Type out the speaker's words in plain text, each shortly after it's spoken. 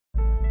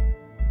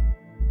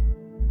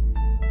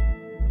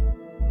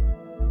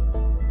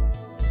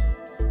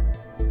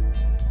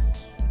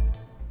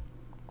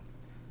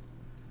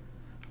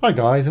Hi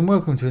guys, and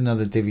welcome to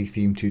another Divi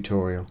theme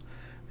tutorial.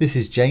 This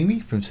is Jamie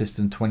from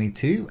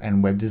System22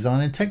 and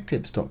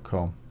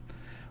webdesignandtechtips.com.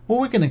 Well,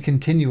 we're going to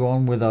continue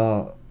on with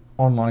our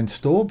online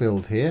store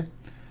build here.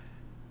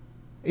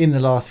 In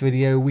the last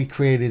video we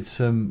created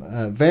some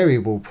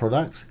variable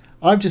products.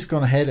 I've just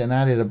gone ahead and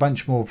added a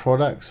bunch more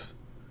products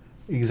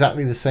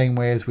exactly the same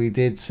way as we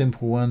did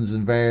simple ones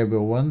and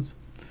variable ones.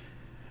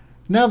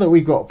 Now that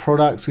we've got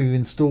products, we've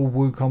installed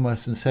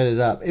WooCommerce and set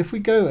it up. If we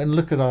go and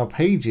look at our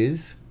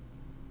pages,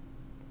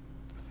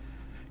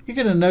 you're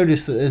going to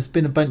notice that there's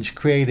been a bunch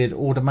created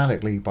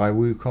automatically by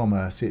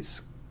WooCommerce.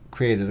 It's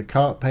created a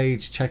cart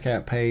page,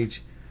 checkout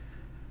page,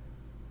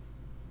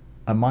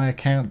 a my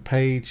account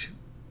page,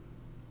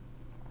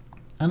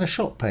 and a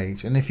shop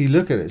page. And if you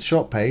look at its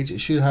shop page, it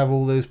should have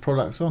all those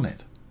products on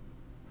it.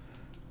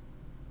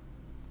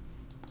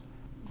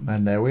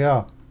 And there we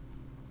are.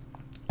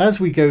 As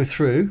we go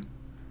through,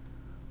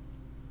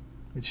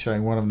 it's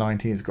showing 1 of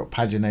 19. It's got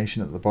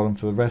pagination at the bottom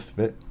for the rest of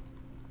it.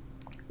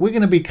 We're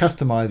going to be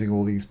customizing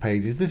all these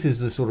pages. This is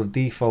the sort of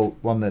default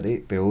one that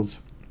it builds.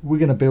 We're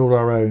going to build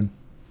our own.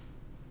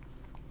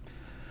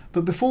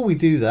 But before we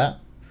do that,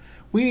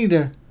 we need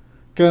to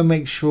go and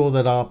make sure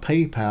that our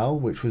PayPal,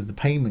 which was the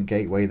payment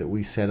gateway that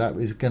we set up,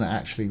 is going to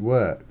actually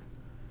work.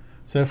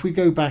 So if we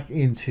go back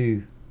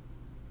into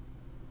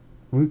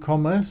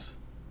WooCommerce,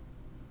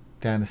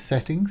 down to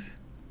settings,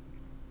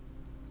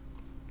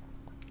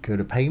 go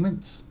to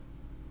payments.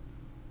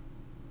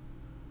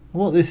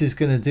 What this is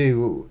going to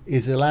do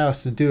is allow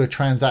us to do a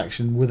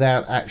transaction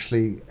without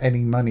actually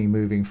any money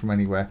moving from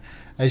anywhere.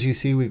 As you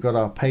see, we've got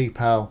our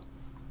PayPal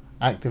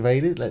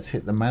activated. Let's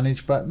hit the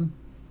manage button.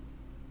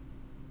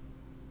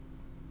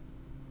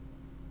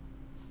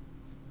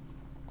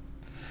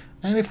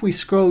 And if we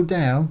scroll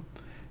down,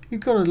 you've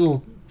got a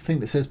little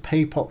thing that says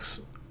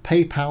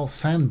PayPal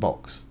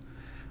Sandbox.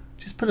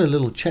 Just put a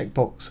little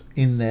checkbox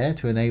in there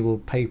to enable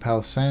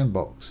PayPal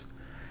Sandbox.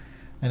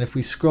 And if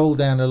we scroll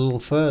down a little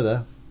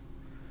further,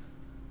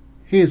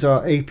 here's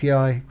our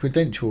API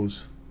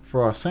credentials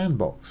for our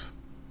sandbox.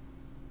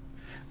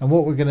 And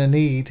what we're going to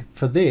need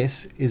for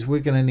this is we're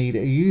going to need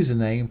a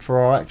username for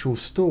our actual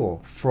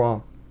store,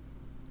 for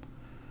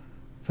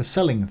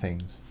selling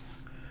things.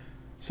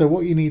 So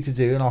what you need to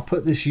do, and I'll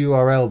put this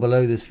URL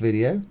below this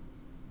video,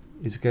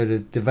 is go to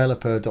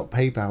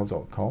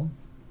developer.paypal.com.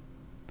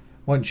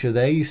 Once you're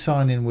there, you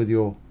sign in with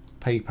your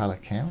PayPal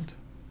account.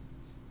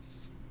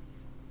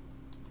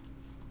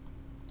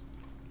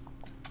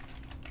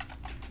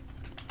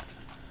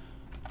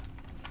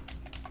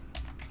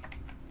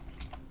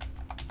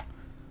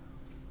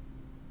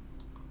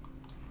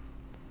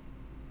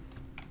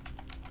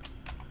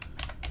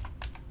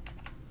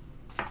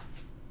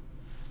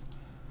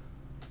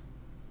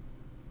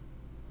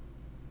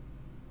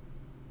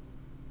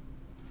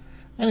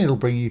 And it'll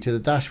bring you to the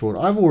dashboard.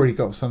 I've already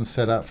got some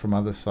set up from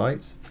other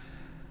sites.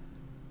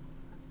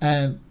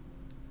 And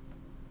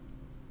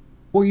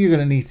what you're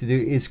going to need to do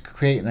is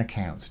create an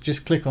account. So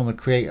just click on the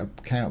create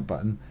account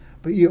button.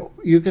 But you're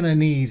going to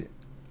need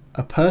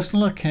a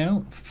personal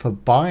account for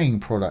buying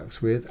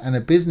products with and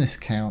a business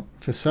account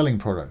for selling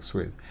products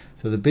with.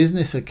 So the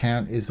business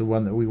account is the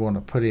one that we want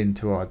to put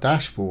into our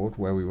dashboard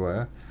where we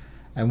were.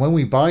 And when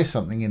we buy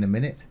something in a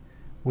minute,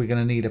 we're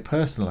going to need a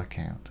personal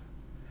account.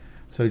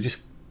 So just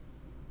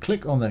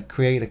click on the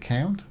create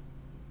account.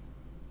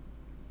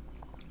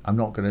 I'm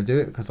not going to do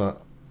it because I've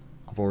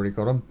already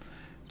got them.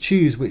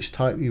 Choose which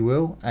type you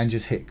will and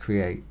just hit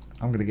create.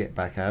 I'm going to get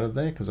back out of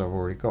there because I've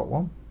already got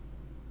one.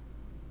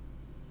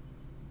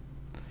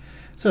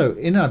 So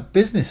in our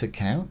business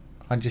account,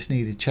 I just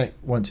need to check,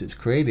 once it's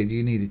created,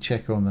 you need to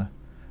check on the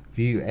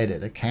view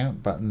edit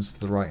account buttons to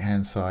the right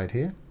hand side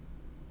here.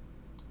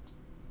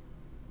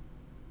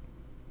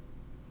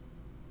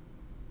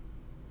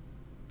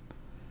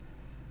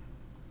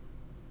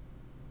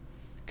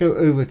 Go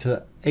over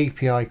to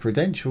API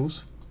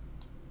credentials,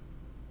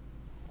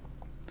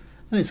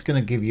 and it's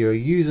going to give you a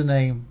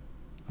username,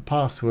 a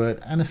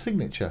password, and a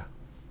signature.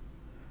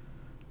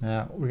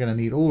 Now we're going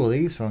to need all of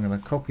these, so I'm going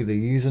to copy the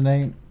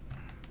username,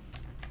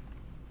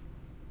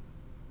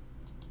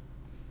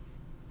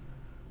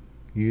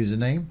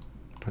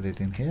 put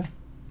it in here,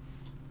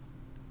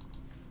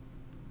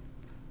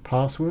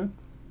 password,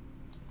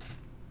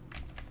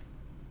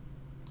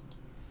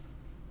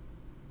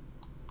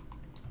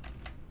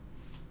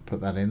 put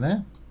that in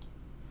there,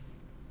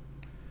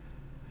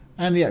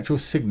 and the actual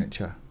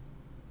signature,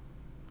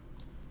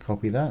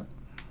 copy that,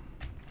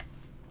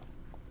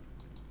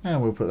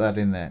 and we'll put that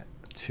in there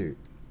too.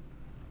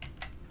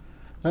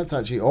 That's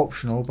actually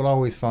optional, but I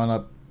always find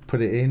I put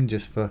it in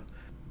just for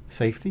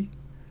safety.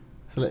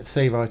 So let's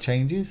save our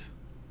changes.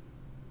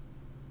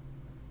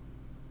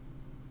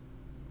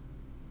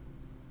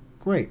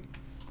 Great.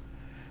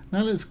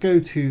 Now let's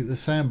go to the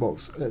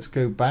sandbox. Let's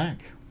go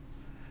back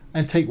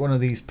and take one of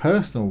these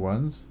personal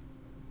ones.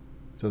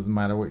 Doesn't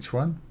matter which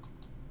one.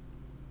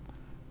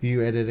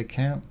 View edit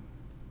account.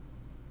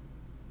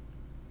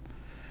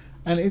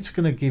 And it's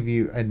going to give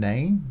you a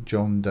name,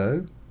 John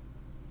Doe.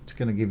 It's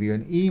going to give you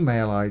an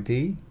email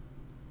ID,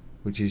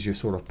 which is your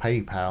sort of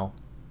PayPal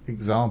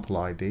example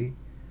ID,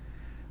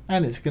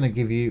 and it's going to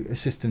give you a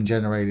system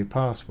generated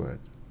password.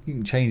 You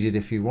can change it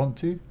if you want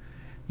to.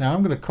 Now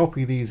I'm going to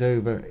copy these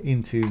over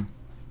into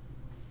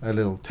a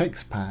little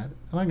text pad,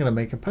 and I'm going to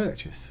make a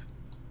purchase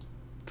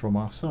from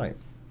our site.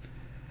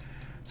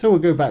 So we'll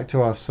go back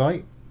to our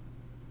site.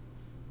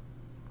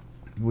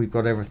 We've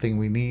got everything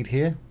we need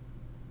here.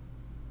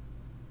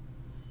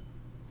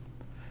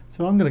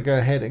 So I'm going to go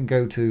ahead and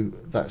go to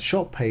that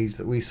shop page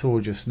that we saw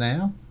just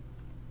now.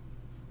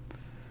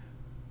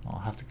 I'll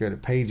have to go to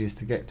pages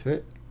to get to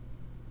it.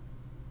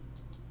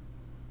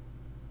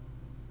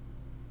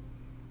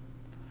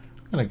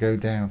 I'm going to go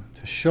down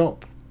to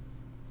shop.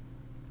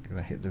 I'm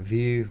going to hit the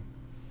view.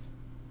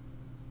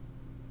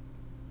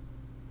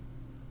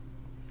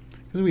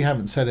 Because we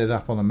haven't set it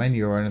up on the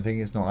menu or anything,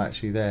 it's not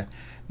actually there.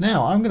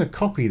 Now I'm going to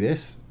copy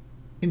this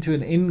into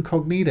an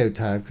incognito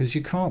tab, because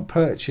you can't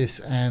purchase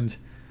and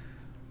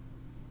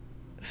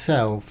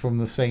sell from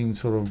the same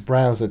sort of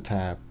browser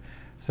tab.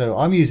 So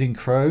I'm using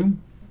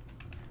Chrome,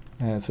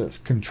 so it's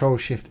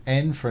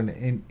Control-Shift-N for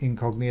an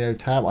incognito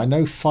tab. I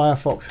know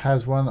Firefox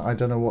has one. I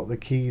don't know what the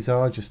keys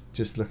are.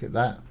 Just look at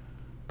that.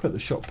 Put the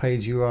shop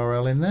page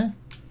URL in there.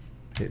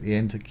 Hit the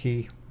Enter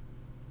key.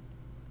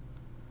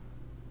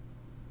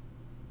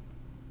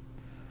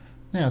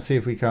 Now see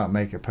if we can't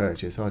make a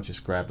purchase. I'll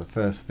just grab the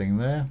first thing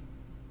there,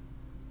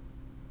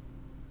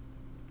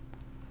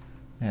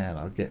 and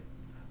I'll get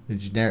the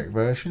generic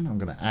version. I'm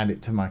going to add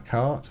it to my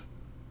cart.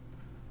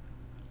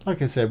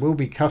 Like I said, we'll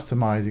be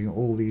customizing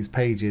all these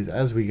pages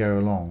as we go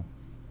along.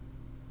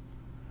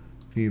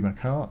 View my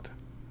cart.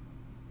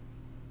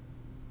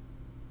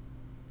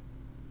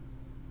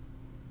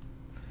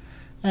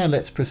 And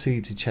let's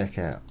proceed to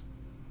checkout.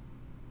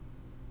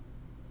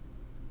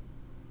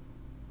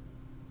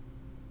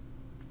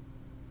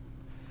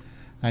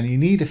 And you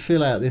need to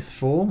fill out this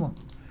form,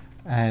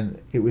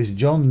 and it was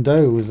John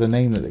Doe was the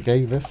name that it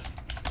gave us.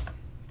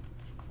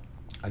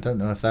 I don't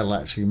know if that'll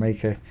actually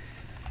make a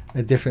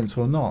difference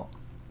or not.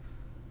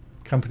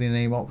 Company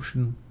name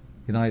option,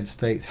 United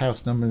States,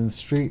 house number and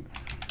street.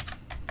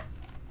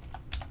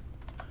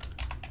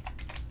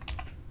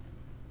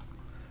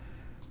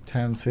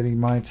 Town, city,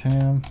 my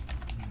town.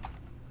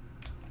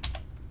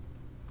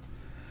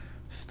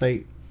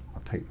 State,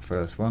 I'll take the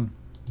first one.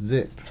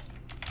 Zip.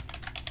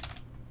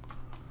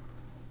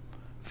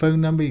 Phone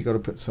number, you've got to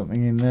put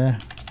something in there.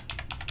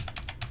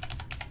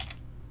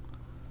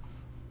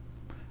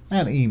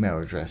 And email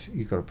address,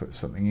 you've got to put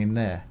something in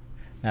there.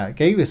 Now it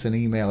gave us an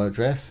email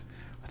address.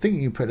 I think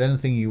you can put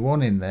anything you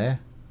want in there.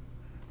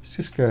 Let's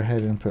just go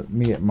ahead and put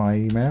me at my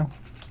email.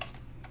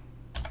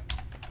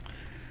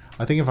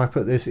 I think if I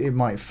put this, it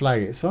might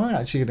flag it. So I'm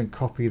actually going to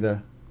copy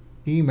the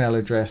email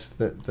address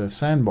that the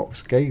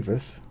Sandbox gave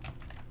us.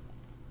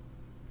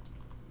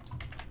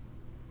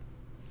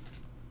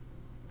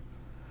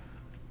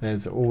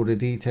 There's the order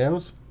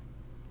details.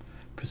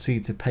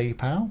 Proceed to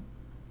PayPal.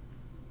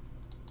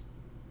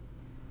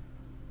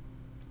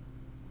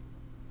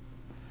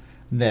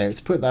 And there, it's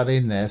put that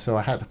in there, so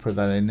I had to put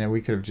that in there.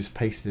 We could have just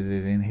pasted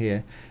it in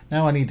here.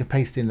 Now I need to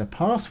paste in the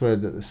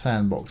password that the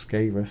Sandbox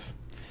gave us.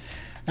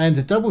 And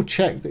to double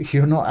check that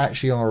you're not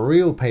actually on a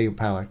real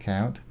PayPal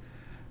account,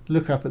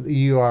 look up at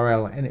the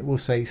URL and it will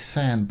say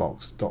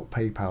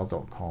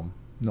sandbox.paypal.com,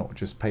 not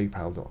just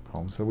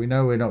paypal.com. So we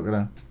know we're not going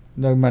to,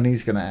 no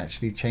money's going to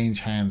actually change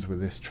hands with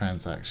this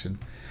transaction.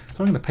 So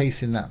I'm going to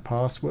paste in that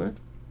password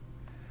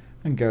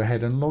and go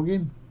ahead and log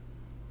in.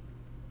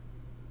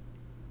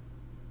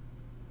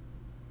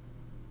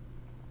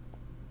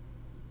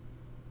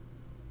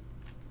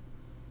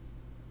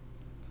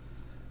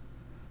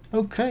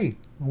 Okay,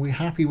 are we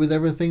happy with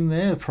everything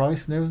there?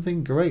 Price and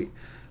everything? Great.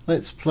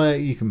 Let's play.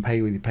 You can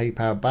pay with your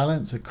PayPal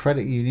balance, a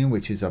credit union,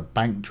 which is a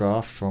bank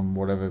draft from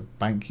whatever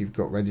bank you've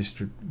got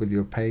registered with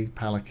your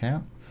PayPal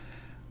account.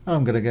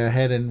 I'm going to go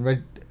ahead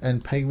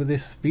and pay with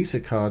this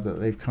Visa card that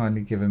they've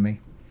kindly given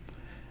me.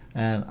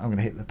 And I'm going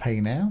to hit the pay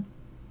now.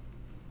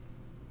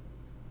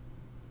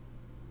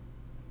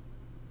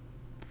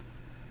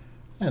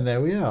 And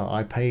there we are.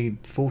 I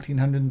paid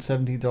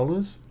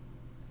 $1,470.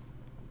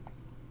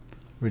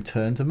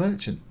 Return to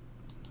merchant.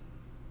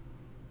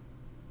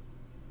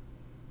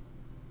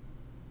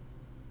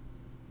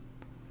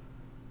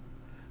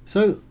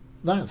 So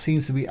that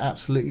seems to be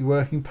absolutely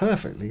working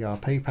perfectly. Our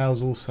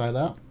PayPal's all set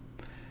up.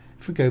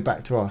 If we go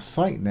back to our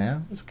site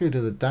now, let's go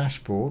to the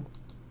dashboard,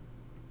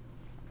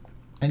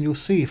 and you'll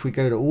see if we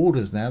go to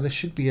orders now, there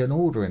should be an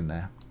order in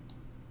there.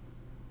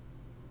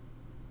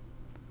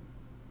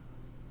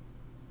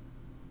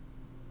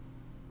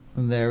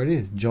 And there it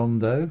is, John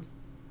Doe.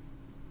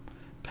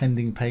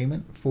 Pending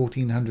payment,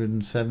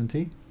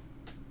 $1,470.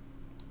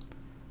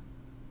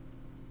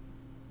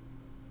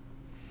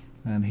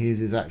 And here's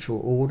his actual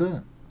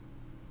order.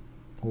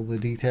 All the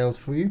details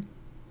for you.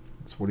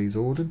 That's what he's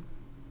ordered.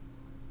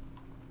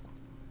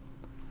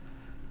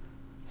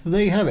 So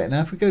there you have it.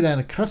 Now if we go down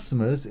to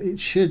customers, he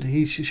should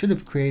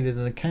have created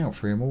an account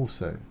for him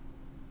also.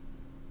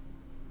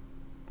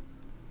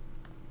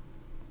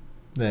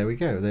 There we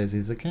go, there's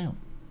his account.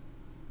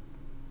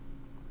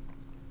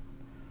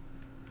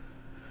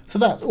 So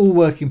that's all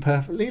working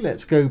perfectly.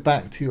 Let's go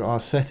back to our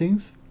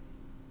settings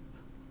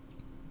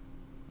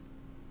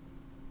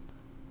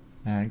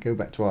and go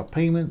back to our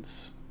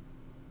payments.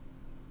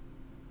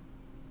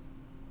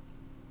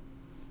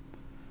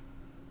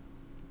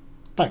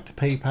 Back to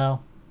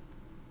PayPal.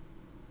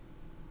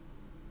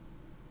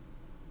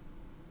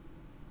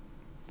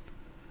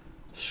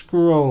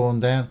 Scroll on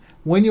down.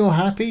 When you're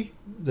happy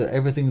that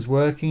everything's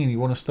working and you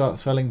want to start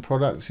selling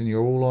products and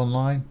you're all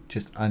online,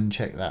 just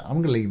uncheck that. I'm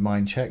going to leave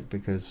mine checked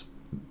because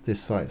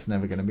this site's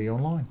never going to be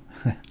online.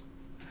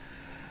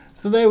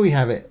 So there we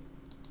have it.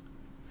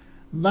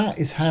 That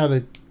is how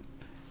to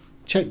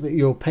check that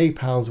your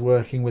PayPal's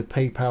working with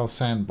PayPal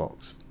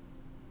Sandbox.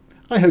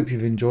 I hope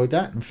you've enjoyed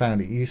that and found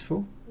it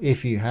useful.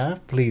 If you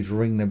have, please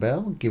ring the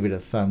bell, give it a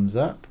thumbs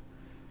up,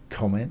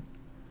 comment,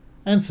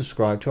 and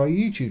subscribe to our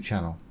YouTube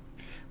channel.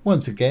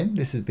 Once again,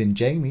 this has been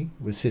Jamie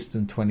with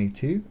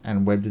System22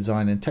 and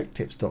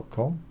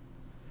webdesignandtechtips.com.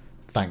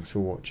 Thanks for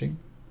watching.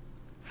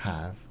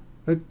 Have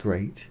a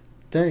great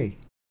day.